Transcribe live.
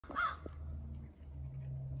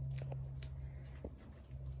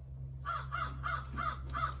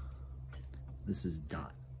This is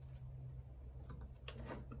Dot.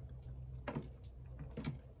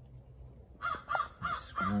 He's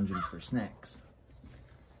scrounging for snacks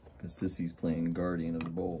because Sissy's playing guardian of the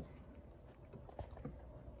bowl.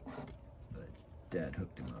 But Dad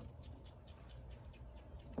hooked him up.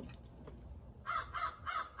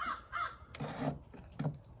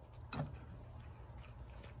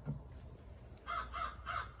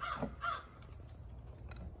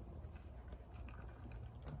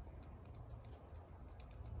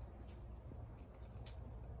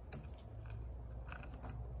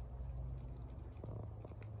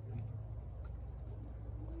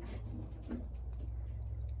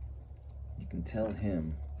 You can tell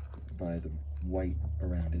him by the white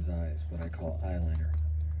around his eyes, what I call eyeliner.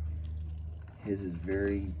 His is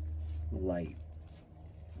very light.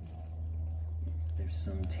 There's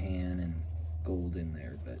some tan and gold in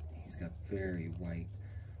there, but he's got very white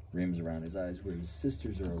rims around his eyes, where his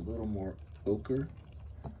sisters are a little more ochre,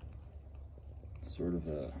 sort of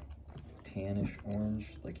a tannish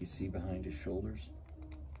orange like you see behind his shoulders.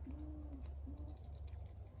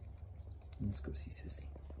 Let's go see Sissy.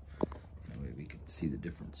 That way we can see the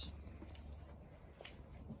difference.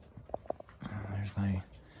 There's my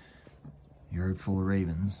yard full of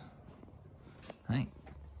ravens. Hi,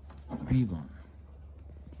 where are you going?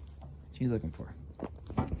 What are you looking for?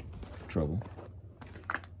 Trouble.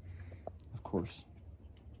 Of course.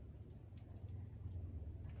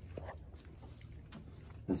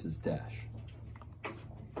 This is Dash.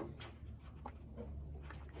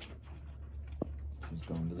 She's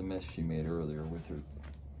going to the mess she made earlier with her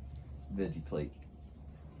veggie plate.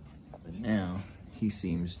 But now he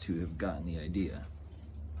seems to have gotten the idea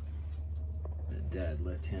that Dad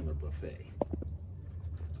left him a buffet.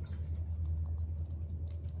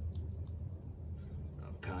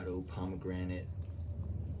 Avocado, pomegranate,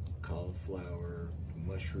 cauliflower,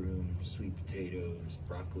 mushrooms, sweet potatoes,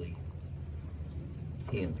 broccoli.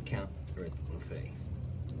 He and the count are at the buffet.